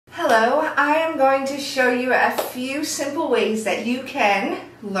Hello, I am going to show you a few simple ways that you can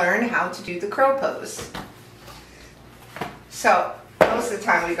learn how to do the crow pose. So, most of the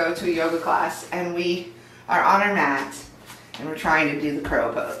time we go to a yoga class and we are on our mat and we're trying to do the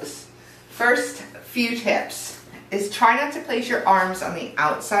crow pose. First few tips is try not to place your arms on the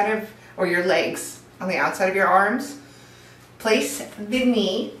outside of, or your legs on the outside of your arms. Place the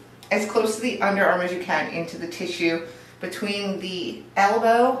knee as close to the underarm as you can into the tissue between the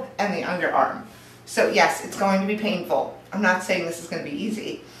elbow and the underarm. So yes, it's going to be painful. I'm not saying this is going to be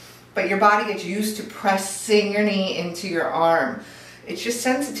easy, but your body gets used to pressing your knee into your arm. It's just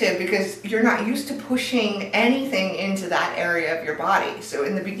sensitive because you're not used to pushing anything into that area of your body. So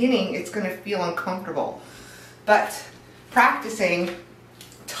in the beginning, it's going to feel uncomfortable. But practicing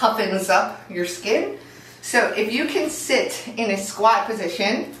toughens up your skin. So if you can sit in a squat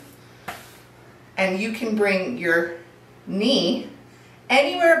position and you can bring your knee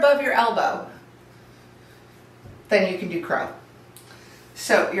anywhere above your elbow, then you can do crow.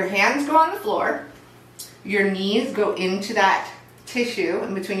 So your hands go on the floor, your knees go into that tissue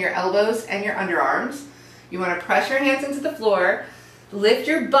in between your elbows and your underarms. You want to press your hands into the floor, lift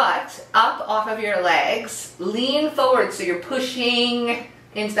your butt up off of your legs, lean forward so you're pushing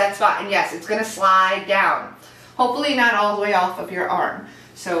into that spot, and yes, it's going to slide down. Hopefully not all the way off of your arm.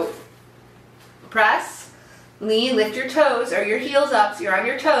 So press, lean, lift your toes or your heels up so you're on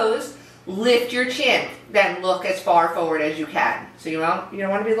your toes, lift your chin, then look as far forward as you can. So you don't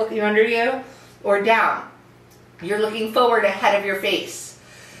want to be looking under you or down. You're looking forward ahead of your face.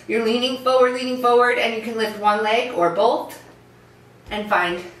 You're leaning forward, and you can lift one leg or both and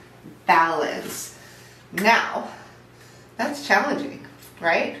find balance. Now, that's challenging,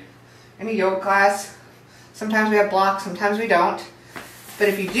 right? In a yoga class, sometimes we have blocks, sometimes we don't. But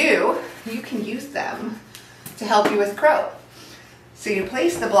if you do, you can use them to help you with crow. So you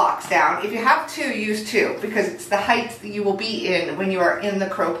place the blocks down. If you have two, use two, because it's the height that you will be in when you are in the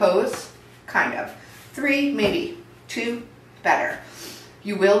crow pose, kind of. 3, maybe. 2, better.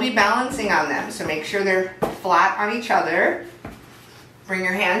 You will be balancing on them, so make sure they're flat on each other. Bring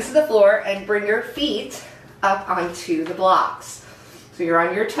your hands to the floor and bring your feet up onto the blocks. So you're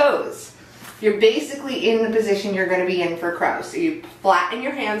on your toes. You're basically in the position you're going to be in for crow. So you flatten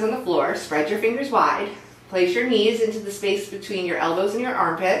your hands on the floor, spread your fingers wide, place your knees into the space between your elbows and your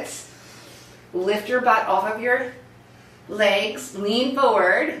armpits, lift your butt off of your legs, lean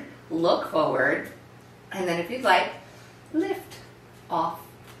forward, look forward, and then if you'd like, lift off.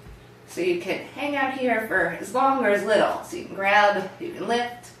 So you can hang out here for as long or as little. So you can grab, you can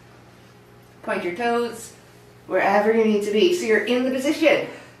lift, point your toes, wherever you need to be. So you're in the position.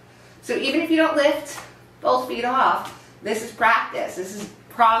 So even if you don't lift both feet off, this is practice. This is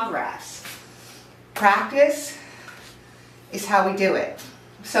progress. Practice is how we do it.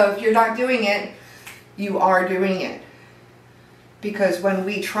 So if you're not doing it, you are doing it. Because when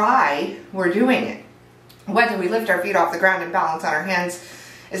we try, we're doing it. Whether we lift our feet off the ground and balance on our hands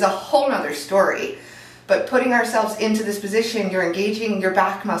is a whole nother story. But putting ourselves into this position, you're engaging your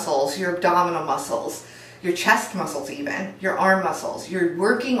back muscles, your abdominal muscles, your chest muscles even, your arm muscles. You're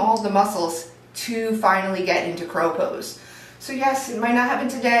working all the muscles to finally get into crow pose. So yes, it might not happen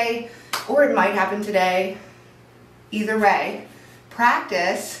today, or it might happen today. Either way,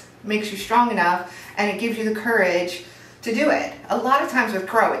 practice makes you strong enough and it gives you the courage to do it. A lot of times with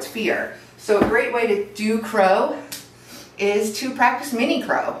crow, it's fear. So a great way to do crow is to practice mini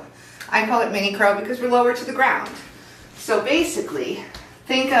crow. I call it mini crow because we're lower to the ground. So basically,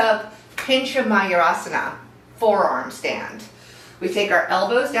 think of Pincha Mayurasana, forearm stand. We take our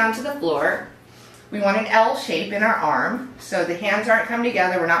elbows down to the floor. We want an L shape in our arm, so the hands aren't coming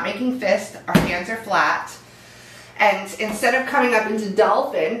together, we're not making fists, our hands are flat. And instead of coming up into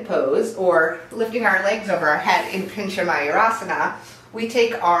dolphin pose or lifting our legs over our head in Pincha Mayurasana, we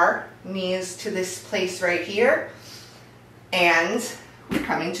take our knees to this place right here, and we're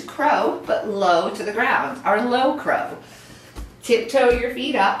coming to crow, but low to the ground, our low crow. Tiptoe your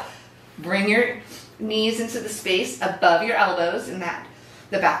feet up, bring your knees into the space above your elbows in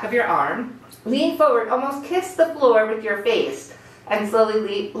the back of your arm. Lean forward, almost kiss the floor with your face, and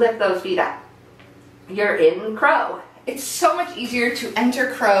slowly lift those feet up. You're in crow. It's so much easier to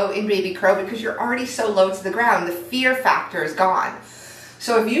enter crow in baby crow because you're already so low to the ground. The fear factor is gone.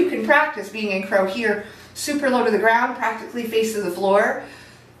 So if you can practice being in crow here, super low to the ground, practically face to the floor,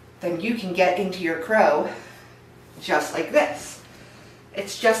 then you can get into your crow just like this.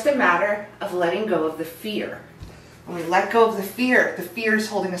 It's just a matter of letting go of the fear. When we let go of the fear is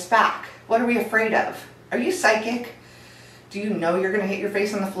holding us back. What are we afraid of? Are you psychic? Do you know you're going to hit your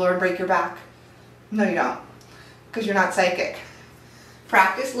face on the floor and break your back? No, you don't, because you're not psychic.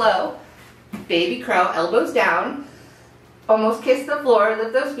 Practice low. Baby crow, elbows down. Almost kiss the floor,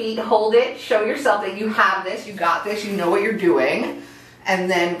 lift those feet, hold it, show yourself that you have this, you got this, you know what you're doing. And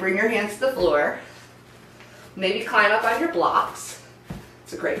then bring your hands to the floor. Maybe climb up on your blocks.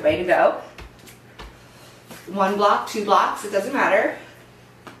 It's a great way to go. 1 block, 2 blocks, it doesn't matter.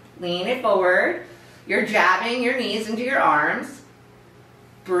 Lean it forward. You're jabbing your knees into your arms.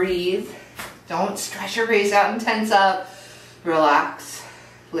 Breathe. Don't stretch your face out and tense up. Relax.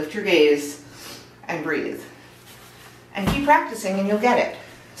 Lift your gaze and breathe. And keep practicing and you'll get it.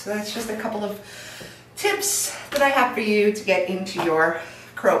 So that's just a couple of tips that I have for you to get into your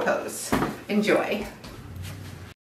crow pose. Enjoy.